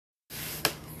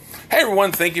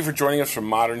everyone, thank you for joining us for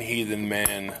Modern Heathen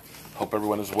Man. Hope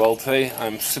everyone is well today.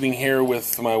 I'm sitting here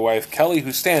with my wife Kelly,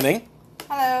 who's standing.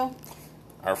 Hello.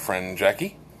 Our friend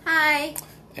Jackie. Hi.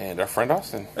 And our friend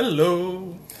Austin.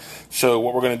 Hello. So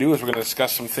what we're going to do is we're going to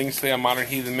discuss some things today on Modern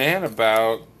Heathen Man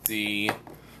about the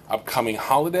upcoming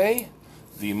holiday,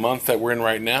 the month that we're in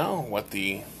right now, what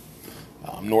the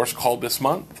Norse called this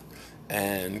month,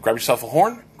 and grab yourself a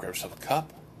horn, grab yourself a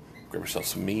cup, grab yourself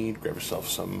some mead, grab yourself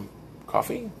some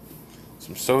coffee,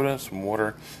 some soda, some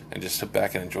water, and just sit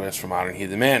back and enjoy us for Modern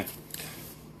Heathen Man.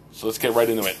 So let's get right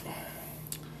into it.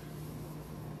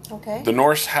 Okay. The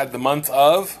Norse had the month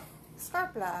of...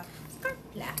 Skarpla.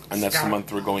 And that's the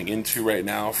month we're going into right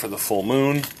now for the full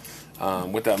moon.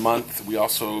 With that month, we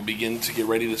also begin to get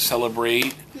ready to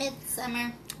celebrate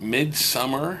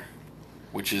Midsummer,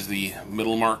 which is the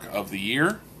middle mark of the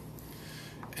year,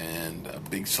 and a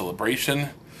big celebration.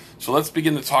 So let's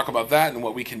begin to talk about that and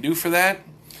what we can do for that.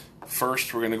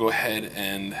 First, we're going to go ahead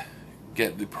and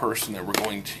get the person that we're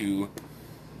going to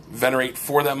venerate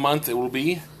for that month. It will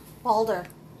be Balder.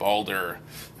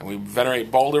 And we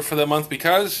venerate Balder for that month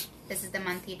because... This is the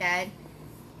month he died.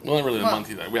 Well, not really the month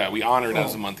he died. Yeah, we honor it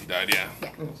as the month he died, yeah.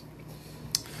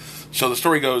 So the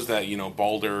story goes that,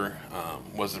 Balder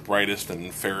was the brightest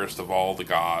and fairest of all the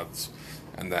gods,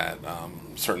 and that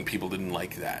certain people didn't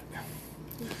like that.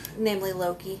 Namely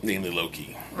Loki.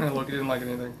 Loki Didn't like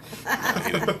anything.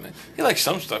 He likes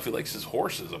some stuff. He likes his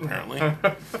horses, apparently.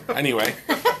 Anyway.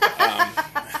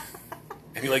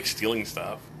 And he likes stealing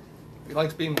stuff. He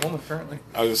likes being a woman, apparently.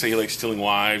 I was going to say he likes stealing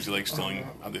wives. He likes stealing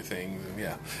other things. And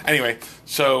yeah. Anyway,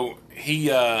 so he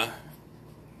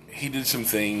did some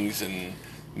things and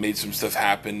made some stuff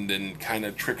happen and kind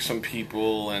of tricked some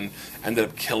people and ended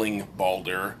up killing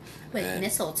Balder. With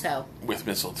mistletoe. With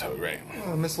mistletoe, right.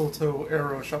 Mistletoe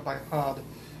arrow shot by Hod.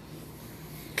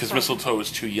 Because mistletoe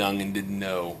was too young and didn't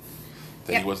know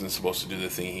that he wasn't supposed to do the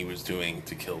thing he was doing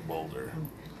to kill Balder.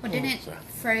 Well, didn't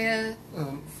Freya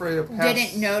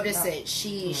didn't notice it.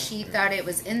 She thought it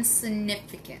was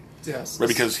insignificant. Yes. Right,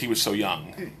 because he was so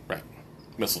young. Right.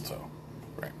 Mistletoe.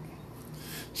 Right.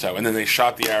 So, and then they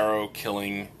shot the arrow,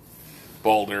 killing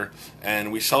Balder,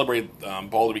 and we celebrate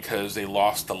Balder because they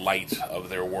lost the light of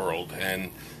their world.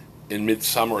 And in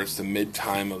midsummer, it's the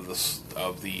mid-time of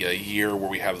the year where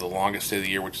we have the longest day of the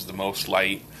year, which is the most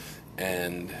light,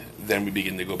 and then we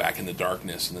begin to go back into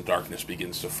darkness, and the darkness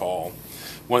begins to fall.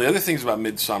 One of the other things about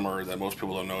midsummer that most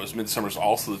people don't know is midsummer is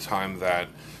also the time that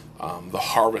the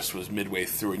harvest was midway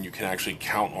through, and you can actually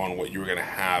count on what you were going to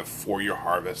have for your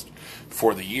harvest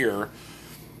for the year.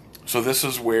 So this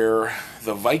is where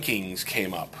the Vikings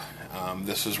came up.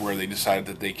 This is where they decided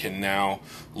that they can now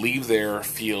leave their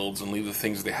fields and leave the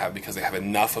things that they have because they have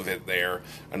enough of it there,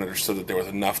 and understood that there was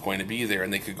enough going to be there,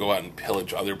 and they could go out and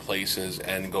pillage other places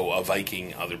and go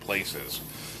a-Viking other places.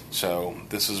 So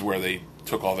this is where they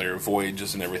took all their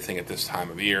voyages and everything at this time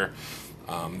of year.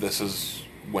 This is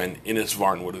when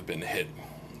Innisvarn would have been hit.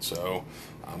 So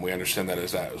we understand that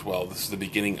as well. This is the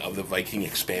beginning of the Viking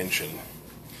expansion.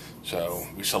 So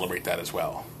we celebrate that as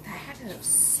well. That has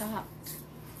sucked.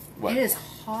 What? It is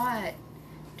hot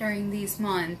during these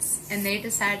months, and they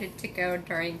decided to go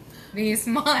during these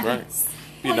months. Right.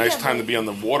 Be a nice time to be on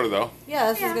the water, though. Yeah, I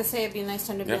was going to say it'd be a nice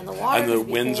time to be on the water. And the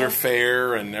winds are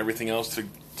fair and everything else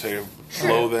to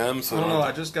blow them. So I don't know.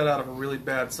 I just got out of a really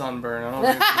bad sunburn. I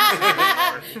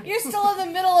don't think You're still in the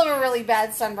middle of a really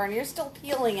bad sunburn. You're still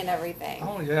peeling and everything.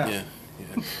 Oh, yeah. Yeah.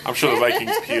 I'm sure the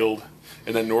Vikings peeled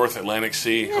in the North Atlantic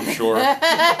Sea, I'm sure.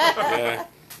 Yeah.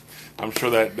 I'm sure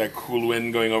that cool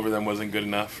wind going over them wasn't good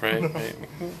enough, right?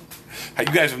 You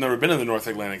guys have never been in the North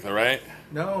Atlantic, though, right?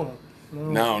 No,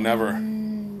 never.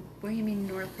 What do you mean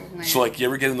North Atlantic? So, you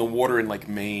ever get in the water in,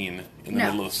 Maine in the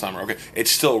middle of the summer? Okay. It's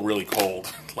still really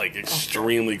cold.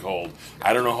 Extremely cold.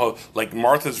 I don't know how...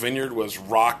 Martha's Vineyard was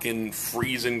rocking,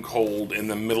 freezing cold in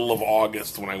the middle of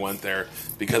August when I went there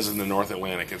because in the North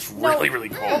Atlantic. It's really, really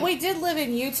cold. Well, we did live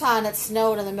in Utah, and it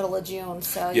snowed in the middle of June,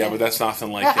 so... Yeah, but that's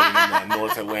nothing like it in the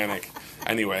North Atlantic.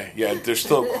 Anyway, yeah, there's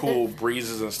still cool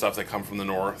breezes and stuff that come from the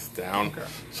north down. Okay.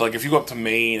 So, if you go up to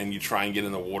Maine and you try and get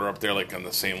in the water up there, on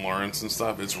the St. Lawrence and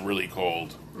stuff, it's really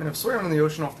cold. I mean, I've swam in the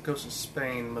ocean off the coast of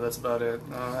Spain, but that's about it.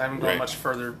 I haven't gone much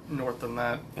further north than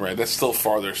that. Right, that's still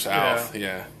farther south.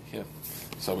 Yeah.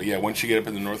 So, but yeah, once you get up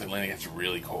in the North Atlantic, it's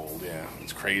really cold. Yeah,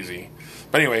 it's crazy.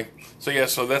 But anyway,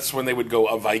 so that's when they would go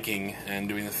a-Viking and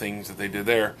doing the things that they did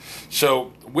there.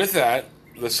 So, with that,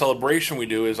 the celebration we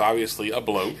do is obviously a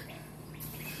bloat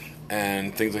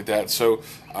and things like that. So,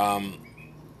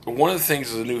 one of the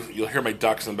things is you'll hear my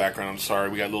ducks in the background. I'm sorry.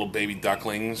 We got little baby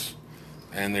ducklings,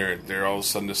 and they're all of a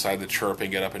sudden decide to chirp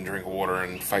and get up and drink water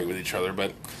and fight with each other.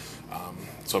 But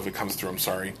So if it comes through, I'm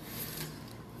sorry.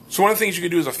 So one of the things you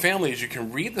can do as a family is you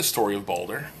can read the story of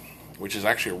Balder, which is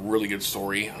actually a really good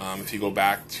story. If you go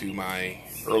back to my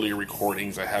earlier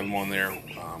recordings, I have them on there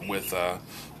with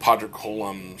Podrick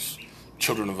Colum's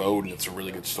Children of Odin. It's a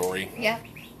really good story. Yeah.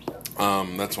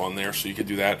 That's on there, so you could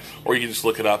do that. Or you can just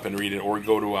look it up and read it, or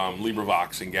go to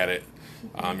LibriVox and get it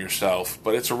yourself.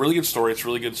 But it's a really good story. It's a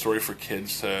really good story for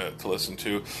kids to listen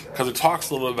to, because it talks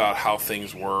a little bit about how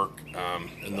things work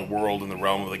in the world, in the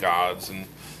realm of the gods, and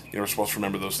we're supposed to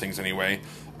remember those things anyway.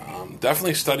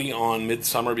 Definitely study on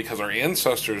Midsummer, because our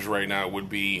ancestors right now would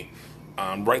be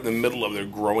right in the middle of their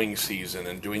growing season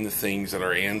and doing the things that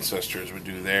our ancestors would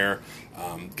do there,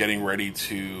 getting ready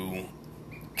to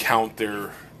count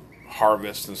their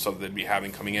harvest and stuff they'd be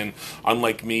having coming in.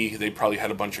 Unlike me, they probably had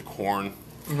a bunch of corn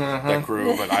that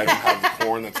grew, but I don't have the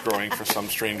corn that's growing for some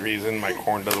strange reason. My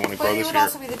corn doesn't want to grow But it this would year.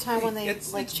 also be the time when they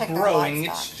It's check their growing.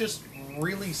 livestock. It's just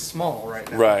really small right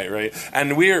now. Right.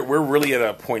 And we're really at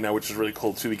a point now, which is really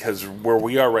cool too, because where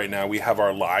we are right now, we have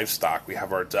our livestock, we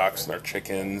have our ducks and our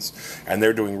chickens, and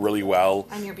they're doing really well.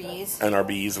 And your bees. And our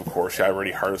bees, of course. I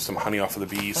already harvested some honey off of the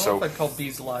bees, I don't so know if I'd call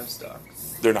bees livestock.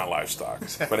 they're not livestock.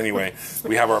 But anyway,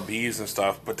 we have our bees and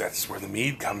stuff, but that's where the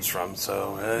mead comes from,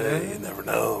 so you never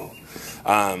know.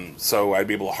 So I'd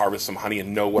be able to harvest some honey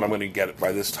and know what I'm going to get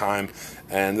by this time.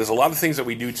 And there's a lot of things that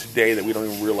we do today that we don't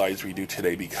even realize we do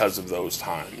today because of those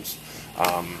times.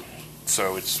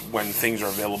 So it's when things are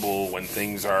available, when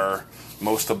things are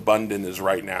most abundant is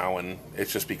right now, and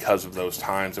it's just because of those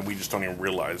times, and we just don't even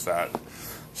realize that.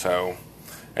 So,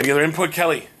 any other input,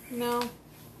 Kelly? No.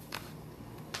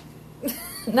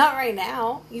 Not right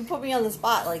now. You put me on the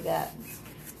spot like that.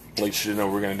 Like she didn't know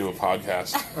we were going to do a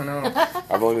podcast. I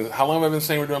know. How long have I been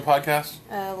saying we're doing a podcast?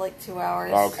 Like 2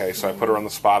 hours. Okay, so I put her on the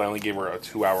spot. I only gave her a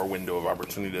 2-hour window of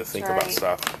opportunity to think about Right.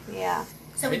 stuff. Yeah.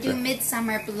 So we do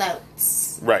Midsummer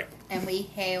Bloats. Right. And we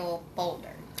hail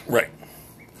Boulder. Right.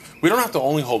 We don't have to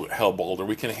only hail Boulder.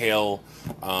 We can hail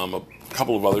a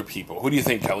couple of other people. Who do you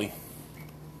think, Kelly?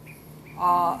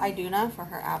 Iduna for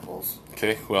her apples.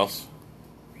 Okay, who else?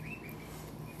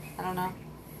 I don't know.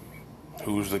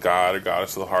 Who's the god or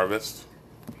goddess of the harvest?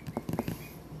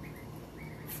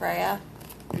 Freya.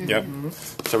 Yep.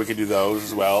 So we could do those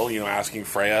as well, asking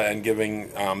Freya and giving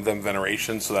them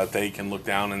veneration so that they can look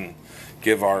down and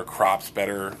give our crops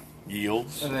better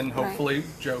yields. And then hopefully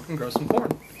Joe can grow some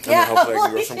corn. And then hopefully I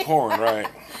can grow some corn, right?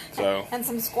 So And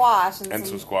some squash. And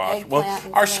some squash. eggplant Well,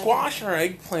 and our some squash and our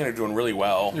eggplant are doing really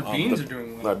well. Your beans are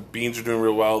doing well. The beans are doing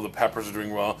real well. The peppers are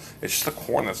doing well. It's just the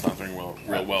corn that's not doing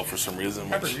real well for some reason.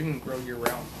 Peppers you can grow year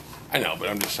round. I know, but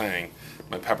I'm just saying,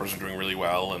 my peppers are doing really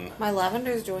well, and My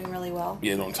lavender's doing really well.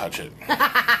 yeah, don't touch it.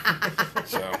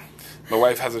 So, my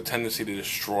wife has a tendency to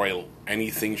destroy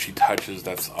anything she touches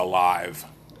that's alive.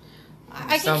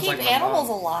 I can Sounds keep like my animals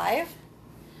mom. alive.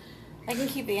 I can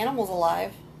keep the animals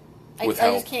alive. I With just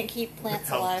help. can't keep plants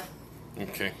help. alive.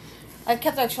 Okay, I've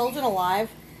kept our children alive.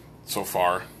 so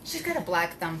far She's got a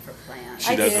black thumb for plants.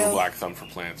 she I does do. have a black thumb for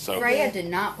plants. So Freya did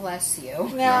not bless you.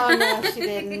 No, she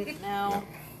didn't. No.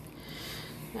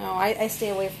 No, I stay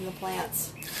away from the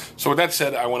plants. So with that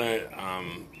said, I want to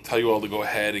tell you all to go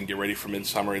ahead and get ready for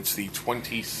Midsummer. It's the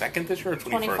 22nd this year or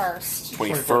 21st?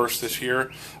 21st this year.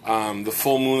 The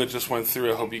full moon that just went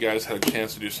through, I hope you guys had a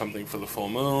chance to do something for the full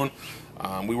moon.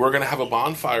 We were going to have a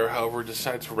bonfire, however, it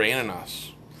decided to rain on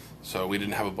us. So we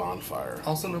didn't have a bonfire.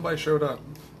 Also, nobody showed up.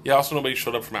 Yeah, also nobody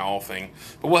showed up for my owl thing.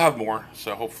 But we'll have more,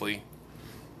 so hopefully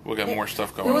we'll get more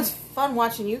stuff going. It was fun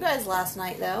watching you guys last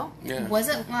night, though. Yeah. Was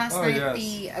it last Oh, night yes.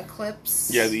 the eclipse?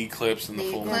 Yeah, the eclipse and the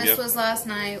The full moon. eclipse Yep. was last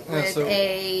night Yeah, with so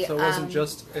a it wasn't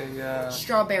just a.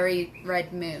 strawberry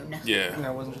red moon. Yeah.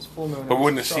 No, it wasn't just full moon. But we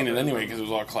wouldn't have seen it anyway because it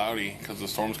was all cloudy because the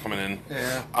storm's coming in.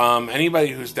 Yeah. Anybody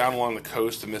who's down along the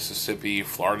coast of Mississippi,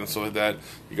 Florida, and stuff like that,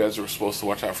 you guys are supposed to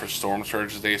watch out for storm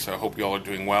surge today, so I hope you all are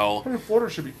doing well. I mean,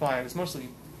 Florida should be fine. It's mostly.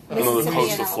 I know the Mississippi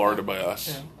coast and of Florida Alabama. by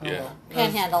us. Yeah.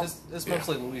 Panhandle. It's Yeah.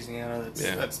 mostly Louisiana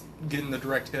Yeah. that's getting the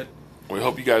direct hit. We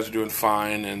hope you guys are doing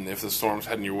fine, and if the storm's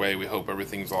heading your way, we hope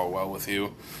everything's all well with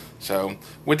you. So,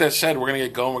 with that said, we're going to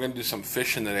get going. We're going to do some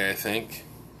fishing today, I think.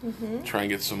 Mm-hmm. Try and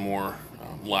get some more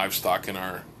livestock in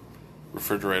our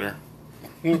refrigerator.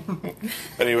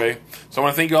 Anyway, so I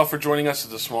want to thank you all for joining us.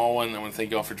 It's a small one. I want to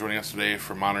thank you all for joining us today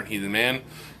for Modern Heathen Man.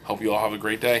 Hope you all have a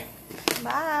great day.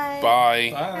 Bye.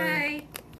 Bye. Bye. Bye.